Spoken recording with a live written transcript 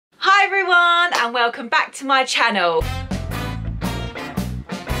and welcome back to my channel.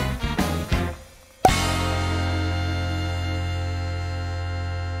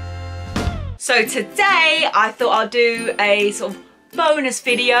 So today I thought I'll do a sort of bonus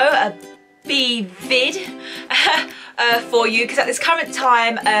video, a B-vid for you, because at this current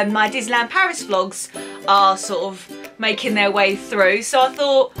time my Disneyland Paris vlogs are sort of making their way through. So I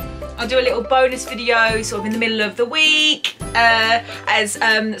thought I'll do a little bonus video sort of in the middle of the week, as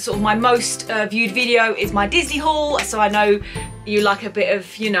sort of my most viewed video is my Disney haul. So I know you like a bit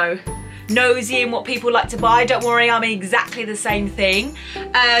of, you know, nosy in what people like to buy. Don't worry, I'm exactly the same thing.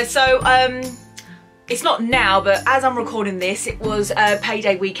 It's not now, but as I'm recording this, it was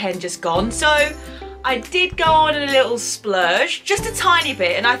payday weekend just gone. So I did go on a little splurge, just a tiny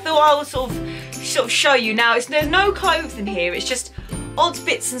bit, and I thought I would sort of show you. Now, there's no clothes in here, it's just odds,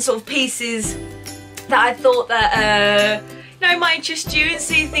 bits and sort of pieces that I thought that you know, might interest you and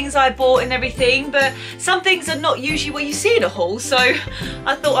see things I bought and everything. But some things are not usually what you see in a haul, so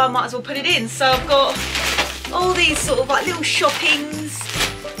I thought I might as well put it in. So I've got all these sort of like little shoppings.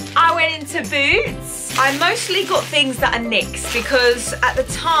 I went into Boots. I mostly got things that are NYX, because at the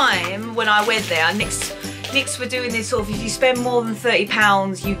time when I went there, NYX were doing this sort of, if you spend more than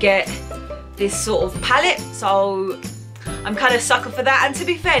 £30 you get this sort of palette. So I'm kind of a sucker for that. And to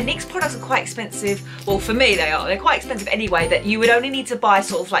be fair, NYX products are quite expensive. Well, for me they are. They're quite expensive anyway, that you would only need to buy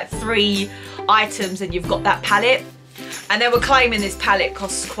sort of like 3 items and you've got that palette. And they were claiming this palette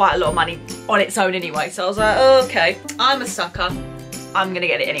costs quite a lot of money on its own anyway. So I was like, oh, okay, I'm a sucker. I'm gonna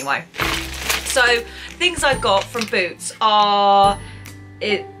get it anyway. So things I got from Boots are,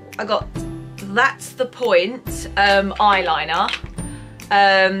 I got That's the Point eyeliner.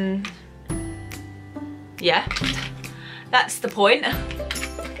 Yeah, That's the Point.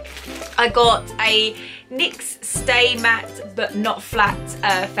 I got a NYX Stay Matte But Not Flat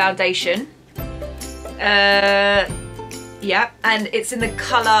foundation. Yeah, and it's in the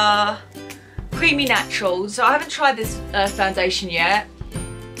colour Creamy Natural. So I haven't tried this foundation yet.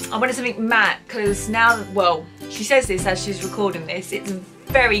 I wanted something matte, because now, well, she says this as she's recording this, it's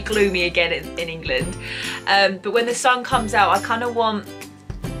very gloomy again in England. But when the sun comes out, I kind of want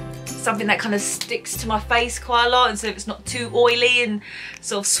something that kind of sticks to my face quite a lot, and so it's not too oily and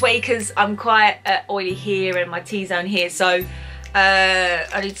sort of sway, because I'm quite oily here and my T-zone here. So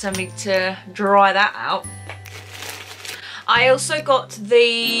I need something to dry that out. I also got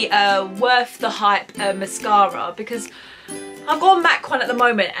the Worth the Hype mascara, because I've got a MAC one at the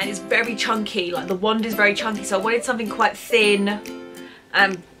moment and it's very chunky, like the wand is very chunky, so I wanted something quite thin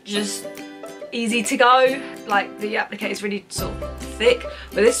and just easy to go. Like the applicator is really sort of thick,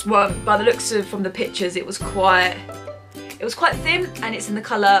 but this one, by the looks of from the pictures, it was quite thin, and it's in the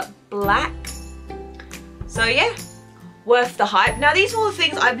colour black. So yeah, Worth the Hype. Now these are all the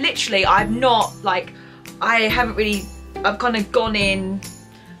things I've kind of gone in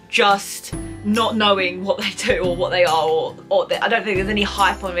just not knowing what they do or what they are, or I don't think there's any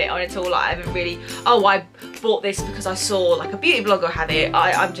hype on it at all. Like, I haven't really, oh, I bought this because I saw like a beauty blogger have it.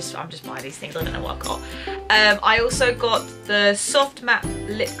 I'm just buying these things. I don't know what I got. I also got the Soft Matte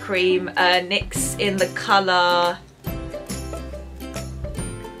Lip Cream NYX in the colour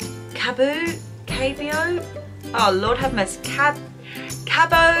Cabio. Oh Lord have mercy, I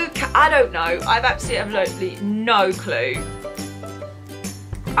don't know. I've absolutely no clue.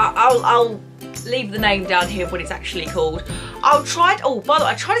 I'll leave the name down here of what it's actually called. I'll try, oh by the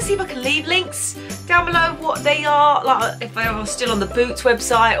way, I try to see if I can leave links down below what they are, like if they are still on the Boots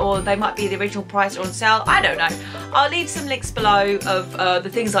website, or they might be the original price or on sale, I don't know. I'll leave some links below of the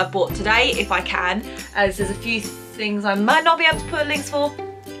things I've bought today if I can, as there's a few things I might not be able to put links for.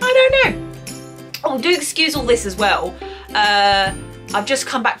 I don't know. Oh, do excuse all this as well. I've just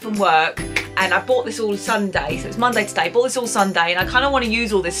come back from work and I bought this all Sunday, so it's Monday today, bought this all Sunday, and I kind of want to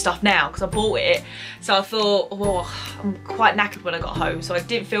use all this stuff now because I bought it. So I thought, oh, I'm quite knackered when I got home, so I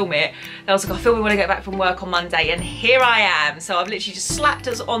didn't film it. And I was like, I'll film it when I get back from work on Monday, and here I am. So I've literally just slapped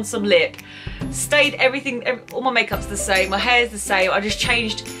us on some lip, stayed all my makeup's the same, my hair's the same, I just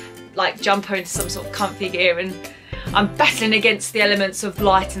changed like jumper into some sort of comfy gear, and I'm battling against the elements of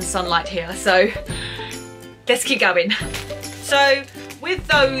light and sunlight here, so let's keep going. So with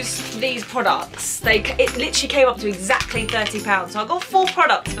these products, it literally came up to exactly £30. So I got 4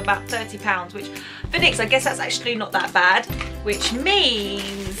 products for about £30, which for NYX, I guess that's actually not that bad, which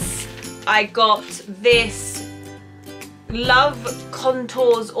means I got this Love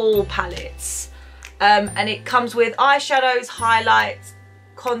Contours All palettes, and it comes with eyeshadows, highlights,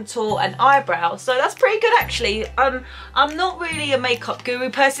 contour and eyebrow, so that's pretty good actually. I'm not really a makeup guru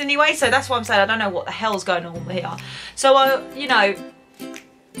person anyway, so that's why I'm saying I don't know what the hell's going on here. So you know,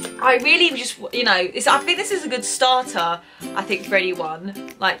 I really just, you know, I think this is a good starter, I think, for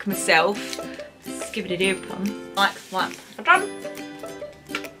anyone like myself. Let's give it an earpun. Like, I'm done.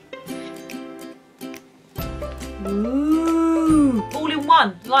 Ooh, all in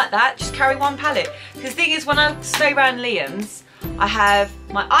one, like that, just carry one palette. Because the thing is, when I stay around Liam's, I have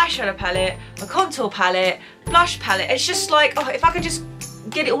my eyeshadow palette, my contour palette, blush palette. It's just like, oh, if I could just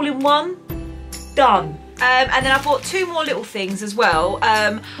get it all in one, done. And then I bought 2 more little things as well.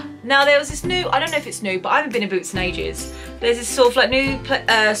 Now there was this new, I don't know if it's new, but I haven't been in Boots in ages. There's this sort of like new,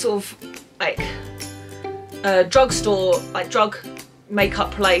 sort of like drugstore, like drug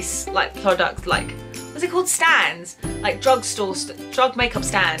makeup place, like products, like, what's it called, stands? Like drug makeup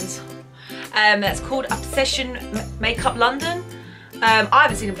stands. That's called Obsession Makeup London. I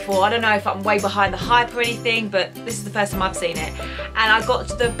haven't seen it before. I don't know if I'm way behind the hype or anything, but this is the first time I've seen it. And I got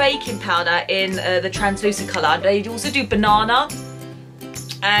the baking powder in the translucent colour. They also do banana.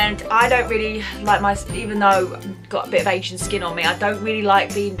 And I don't really like even though I've got a bit of Asian skin on me, I don't really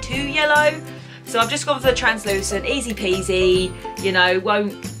like being too yellow. So I've just gone for the translucent, easy peasy, you know,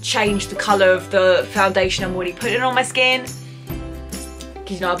 won't change the colour of the foundation I'm already putting on my skin.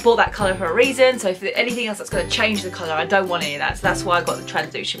 You know, I bought that colour for a reason, so if there's anything else that's going to change the colour, I don't want any of that, so that's why I got the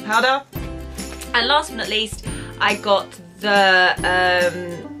translucent powder. And last but not least, I got the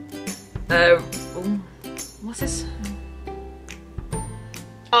what's this?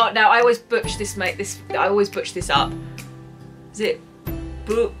 Oh no, I always butch this, mate. I always butch this up. Is it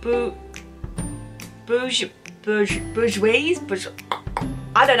bourgeois?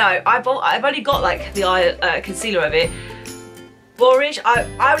 I don't know. I've only got like the eye concealer of it. Boorish.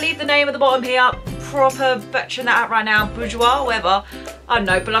 I'll leave the name at the bottom here. Proper butchering that out right now. Bourgeois, whatever. I don't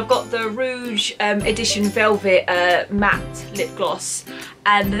know, but I've got the Rouge Edition Velvet Matte Lip Gloss,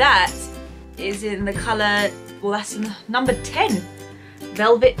 and that is in the colour, well, that's in the number 10.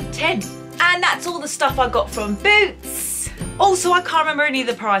 Velvet 10. And that's all the stuff I got from Boots. Also, I can't remember any of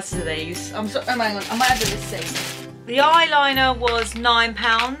the prices of these. Hang on, I might have the receipt. The eyeliner was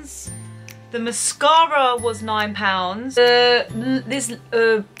 £9. The mascara was £9. This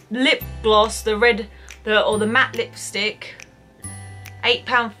lip gloss, the red, or the matte lipstick,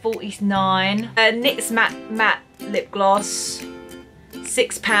 £8.49. NYX matte lip gloss,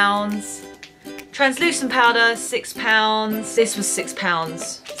 £6. Translucent powder, £6. This was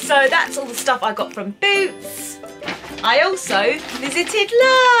 £6. So that's all the stuff I got from Boots. I also visited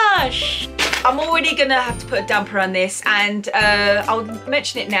Lush. I'm already gonna have to put a damper on this, and I'll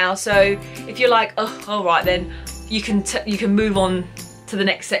mention it now. So if you're like, oh, all right, then you can move on to the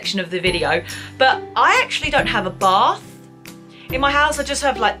next section of the video. But I actually don't have a bath in my house. I just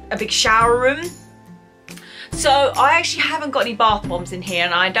have like a big shower room. So I actually haven't got any bath bombs in here,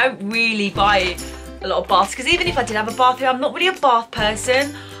 and I don't really buy a lot of baths, because even if I did have a bath here, I'm not really a bath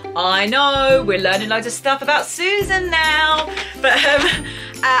person. I know, we're learning loads of stuff about Susan now, but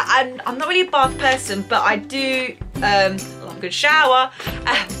I'm not really a bath person, but I do love a good shower.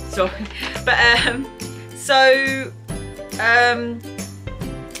 Sorry, but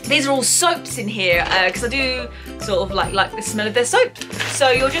these are all soaps in here, because I do sort of like the smell of their soap. So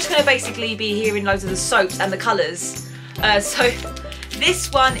you're just going to basically be hearing loads of the soaps and the colours. So this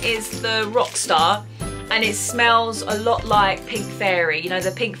one is the Rockstar, and it smells a lot like Pink Fairy. You know,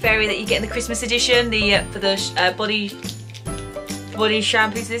 the Pink Fairy that you get in the Christmas edition, for the body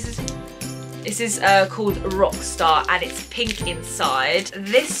shampoos. This is called Rockstar, and it's pink inside.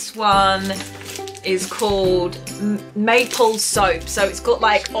 This one is called Maple Soap. So it's got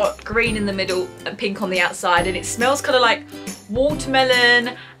like green in the middle and pink on the outside, and it smells kind of like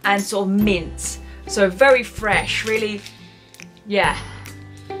watermelon and sort of mint. So very fresh, really, yeah.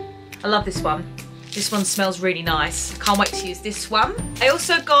 I love this one. This one smells really nice. Can't wait to use this one. I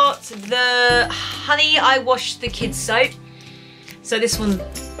also got the Honey I Wash the Kids soap. So this one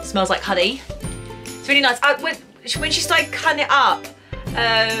smells like honey. It's really nice. When she started cutting it up,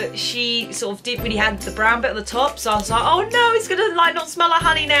 she sort of didn't really have the brown bit at the top. So I was like, oh no, it's gonna like not smell like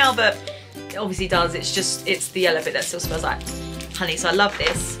honey now, but it obviously does. It's the yellow bit that still smells like honey. So I love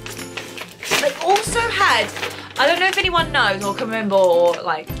this. They also had, I don't know if anyone knows or can remember, or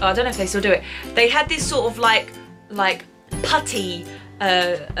like, I don't know if they still do it. They had this sort of like putty,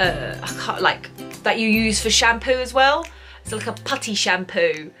 like that you use for shampoo as well. It's like a putty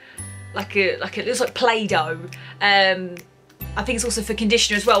shampoo, it looks like Play-Doh. I think it's also for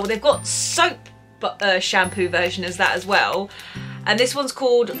conditioner as well. Well, they've got soap shampoo version as that as well. And this one's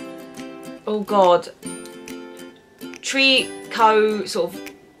called, oh god,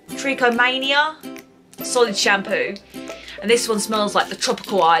 Tricomania solid shampoo, and this one smells like the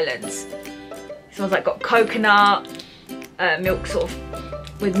tropical islands. It smells like got coconut, milk, sort of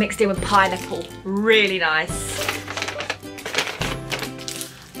with mixed in with pineapple. Really nice.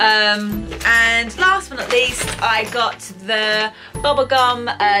 And last but not least, I got the bubblegum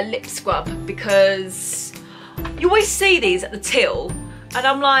lip scrub, because you always see these at the till, and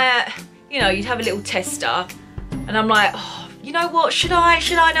I'm like, you know, you'd have a little tester, and I'm like, oh, you know what, should I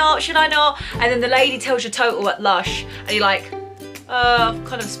not? And then the lady tells your total at Lush, and you're like, I've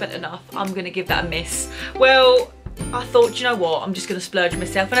kind of spent enough, I'm gonna give that a miss. Well, I thought, you know what, I'm just gonna splurge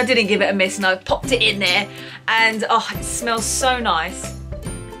myself, and I didn't give it a miss, and I popped it in there, and oh, it smells so nice.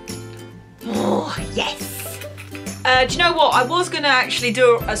 Oh, yes. Do you know what? I was going to actually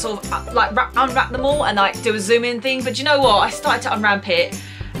do a sort of like unwrap them all and like do a zoom in thing, but do you know what? I started to unwrap it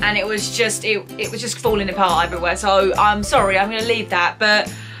and it was just falling apart everywhere. So I'm sorry, I'm going to leave that,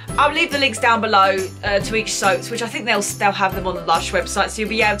 but I'll leave the links down below to each soaps, which I think they'll have them on the Lush website, so you'll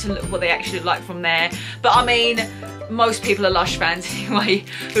be able to look what they actually look like from there. But I mean, most people are Lush fans anyway,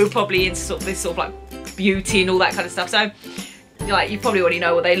 who are probably into sort of this sort of like beauty and all that kind of stuff. So like, you probably already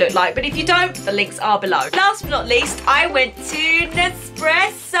know what they look like, but if you don't, the links are below. Last but not least, I went to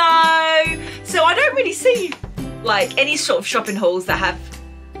Nespresso. So I don't really see like any sort of shopping hauls that have,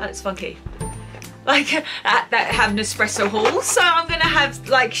 that looks funky, like that have Nespresso hauls. So I'm gonna have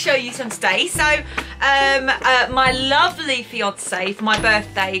like show you some today. So my lovely fiance for my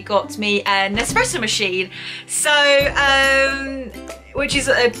birthday got me a Nespresso machine. So which is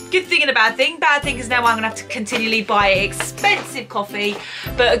a good thing and a bad thing. Bad thing is now I'm gonna have to continually buy expensive coffee,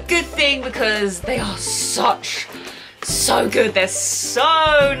 but a good thing because they are so good. They're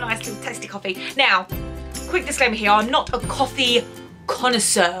so nice, little tasty coffee. Now, quick disclaimer here, I'm not a coffee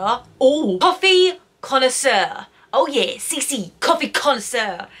connoisseur. Oh, coffee connoisseur. Oh yeah, CC, coffee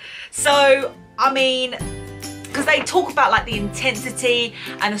connoisseur. So, I mean, because they talk about like the intensity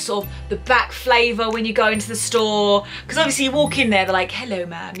and the sort of the back flavour when you go into the store. Because obviously you walk in there, they're like, hello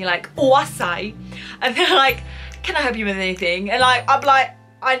ma'am. You're like, oh, I say. And they're like, can I help you with anything? And like, I'm like,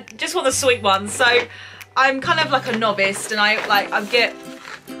 I just want the sweet ones. So I'm kind of like a novice, and I get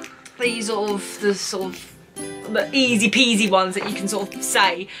these the easy peasy ones that you can sort of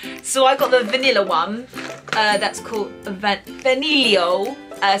say. So I got the vanilla one, that's called Vanilio.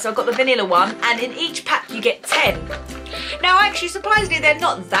 So I've got the vanilla one, and in each pack you get 10. Now actually, surprisingly, they're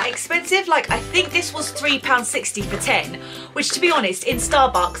not that expensive. Like, I think this was £3.60 for 10, which to be honest, in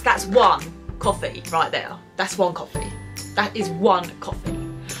Starbucks, that's one coffee right there. That's one coffee. That is one coffee.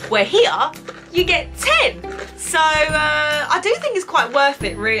 Where here, you get 10. So I do think it's quite worth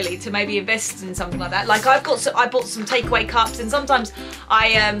it really to maybe invest in something like that. Like I bought some takeaway cups, and sometimes I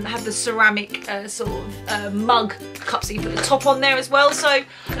have the ceramic mug cups that you put the top on there as well. So,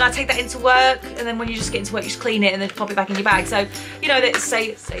 and I take that into work, and then when you just get into work, you just clean it and then pop it back in your bag. So, you know, let's say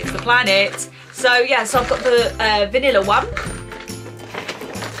it's the planet. So yeah, so I've got the vanilla one.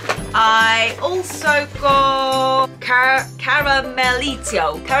 I also got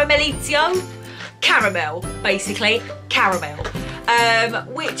caramelito, caramel, basically, caramel,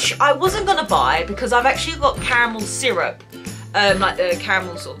 which I wasn't gonna buy because I've actually got caramel syrup, like the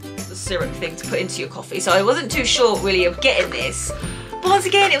caramel sort of the syrup thing to put into your coffee, so I wasn't too sure really of getting this. But once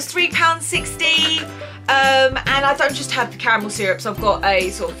again, it was £3.60. And I don't just have the caramel syrups, I've got a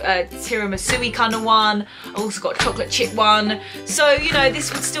sort of tiramisu-y kind of one. I've also got a chocolate chip one. So, you know,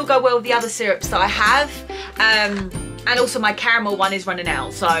 this would still go well with the other syrups that I have. And also my caramel one is running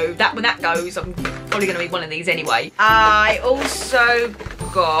out. So that when that goes, I'm probably going to need one of these anyway. I also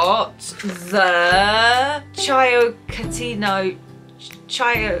got the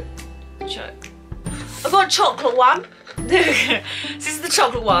I've got a chocolate one. This is the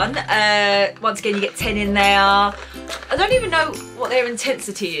chocolate one. Once again, you get 10 in there. I don't even know what their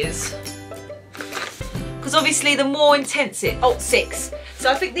intensity is, because obviously the more intense it, 6.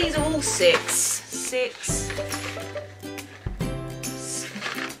 So I think these are all 6.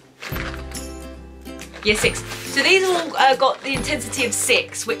 Yeah, 6. So these all got the intensity of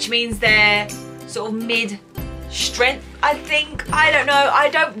 6, which means they're sort of mid strength, I think. I don't know, I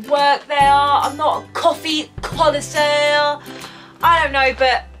don't work there, I'm not a coffee connoisseur, I don't know,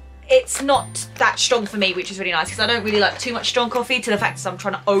 but it's not that strong for me, which is really nice because I don't really like too much strong coffee, to the fact that I'm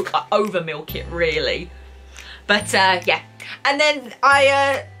trying to over milk it really. But yeah, and then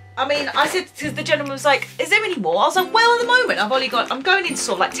I said, because the gentleman was like, is there any more? I was like, well, at the moment I'm going into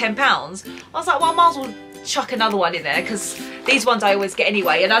sort of like £10. I was like, well, I might as well chuck another one in there, because these ones I always get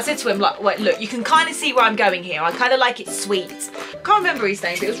anyway. And I said to him, like, wait, look, you can kind of see where I'm going here. I kind of like it sweet. I can't remember his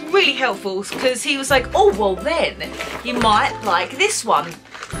name, but it was really helpful because he was like, oh, well then, you might like this one.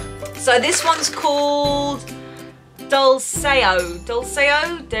 So this one's called Dulceo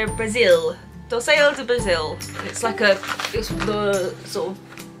de Brazil. Dulceo de Brazil. It's like it's the sort of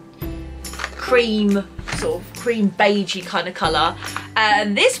cream, sort of cream beigey kind of colour.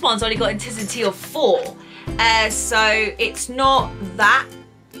 And this one's only got intensity of 4. So it's not that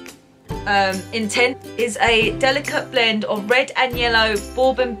intense. Is a delicate blend of red and yellow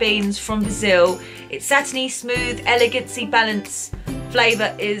bourbon beans from Brazil. It's satiny, smooth, elegancy balanced.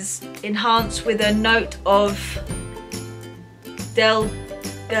 Flavour is enhanced with a note of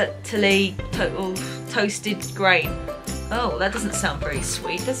delicately toasted grain. Oh, that doesn't sound very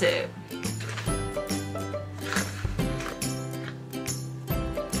sweet, does it?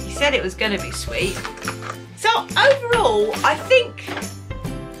 You said it was going to be sweet. So overall, I think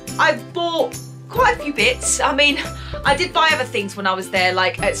I bought quite a few bits. I mean, I did buy other things when I was there,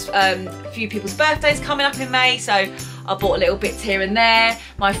 like it's a few people's birthdays coming up in May, so I bought little bits here and there.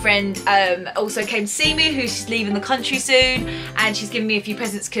 My friend also came to see me, who's leaving the country soon, and she's given me a few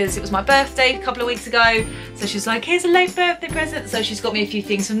presents because it was my birthday a couple of weeks ago. So she's like, here's a late birthday present. So she's got me a few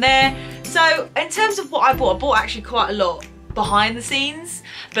things from there. So in terms of what I bought actually quite a lot behind the scenes,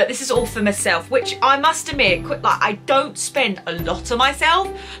 but this is all for myself, which I must admit, like, I don't spend a lot on myself.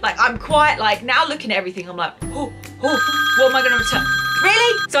 Like, I'm quite, like, now looking at everything, I'm like, oh, what am I going to return?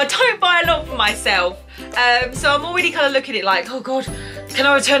 Really? So I don't buy a lot for myself. So I'm already kind of looking at it like, oh God, can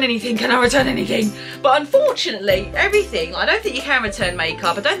I return anything? Can I return anything? But unfortunately, everything, I don't think you can return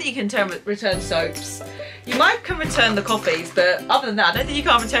makeup. I don't think you can return soaps. You might can return the coffees, but other than that, I don't think you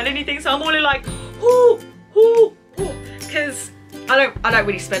can't return anything. So I'm all like, because I don't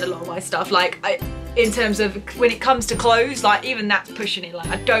really spend a lot of my stuff. Like, in terms of when it comes to clothes, like even that's pushing it. Like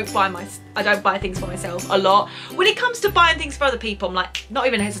I don't buy things for myself a lot. When it comes to buying things for other people, I'm like, not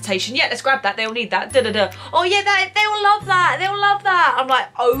even hesitation. Yeah, let's grab that. They'll need that. Oh yeah, they will love that. They will love that. I'm like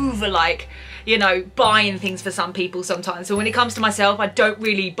over, like, you know, buying things for some people sometimes. So when it comes to myself, I don't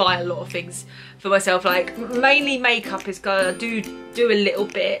really buy a lot of things for myself. Like mainly makeup is gonna do a little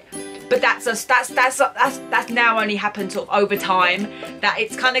bit. But that's now only happened sort of over time that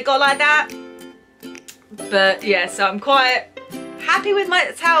it's kind of got like that. But yeah, so I'm quite happy with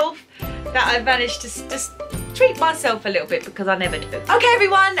myself that I've managed to just treat myself a little bit, because I never do. Okay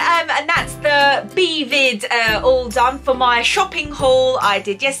everyone, and that's the B-vid all done for my shopping haul I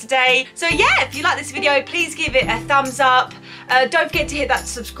did yesterday. So yeah, if you like this video, please give it a thumbs up. Don't forget to hit that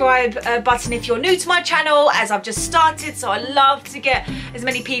subscribe button if you're new to my channel, as I've just started, so I love to get as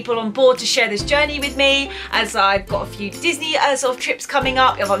many people on board to share this journey with me, as I've got a few Disney sort of trips coming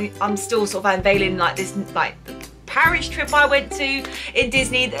up. I'm still sort of unveiling like this, like Paris trip I went to in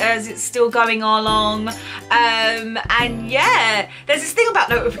Disney, as it's still going along. And yeah, there's this thing about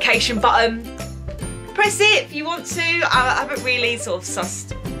notification button. Press it if you want to. I haven't really sort of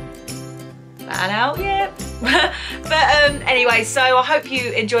sussed that out yet. But anyway, so I hope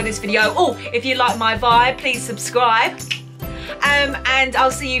you enjoyed this video. Oh, if you like my vibe, please subscribe. And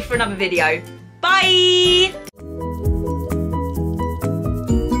I'll see you for another video. Bye!